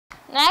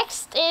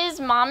Next is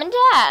Mom and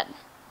Dad.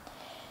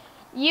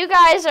 You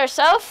guys are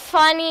so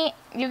funny.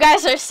 You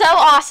guys are so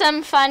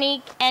awesome,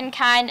 funny, and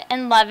kind,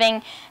 and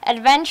loving,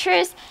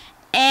 adventurous,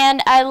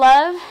 and I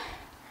love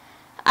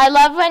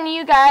when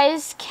you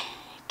guys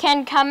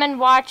can come and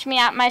watch me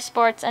at my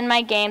sports and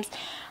my games,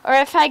 or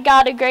if I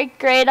got a great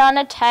grade on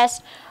a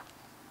test.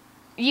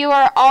 You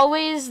are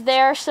always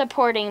there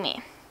supporting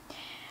me.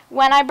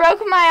 When I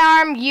broke my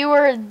arm, you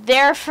were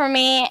there for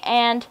me,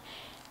 and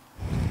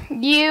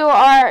you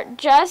are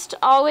just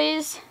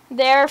always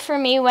there for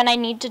me when I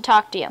need to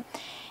talk to you.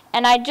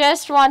 And I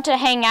just want to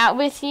hang out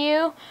with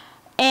you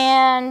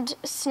and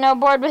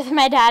snowboard with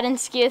my dad and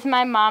ski with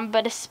my mom,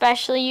 but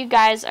especially you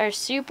guys are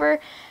super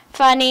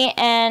funny,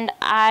 and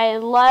I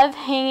love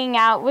hanging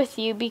out with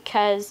you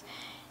because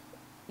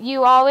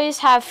you always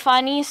have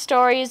funny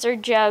stories or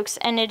jokes,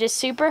 and it is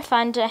super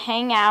fun to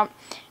hang out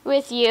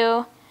with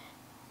you,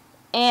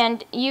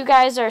 and you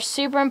guys are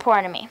super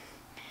important to me.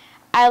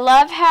 I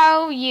love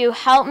how you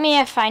help me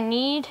if I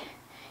need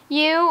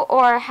you,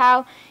 or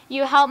how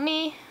you help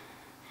me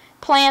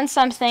plan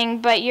something,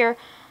 but you're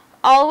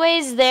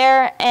always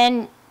there,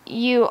 and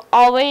you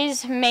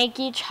always make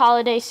each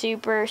holiday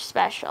super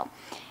special.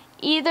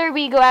 Either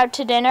we go out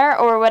to dinner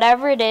or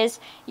whatever it is,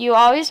 you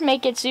always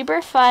make it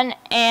super fun,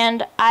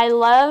 and I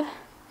love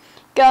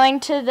going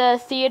to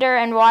the theater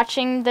and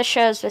watching the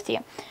shows with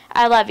you.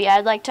 I love you.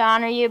 I'd like to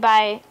honor you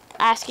by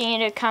asking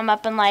you to come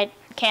up and light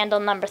candle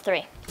number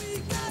 3.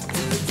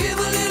 Give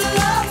a little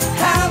love,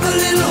 have a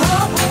little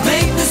hope,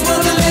 make this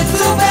world a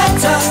little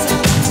better.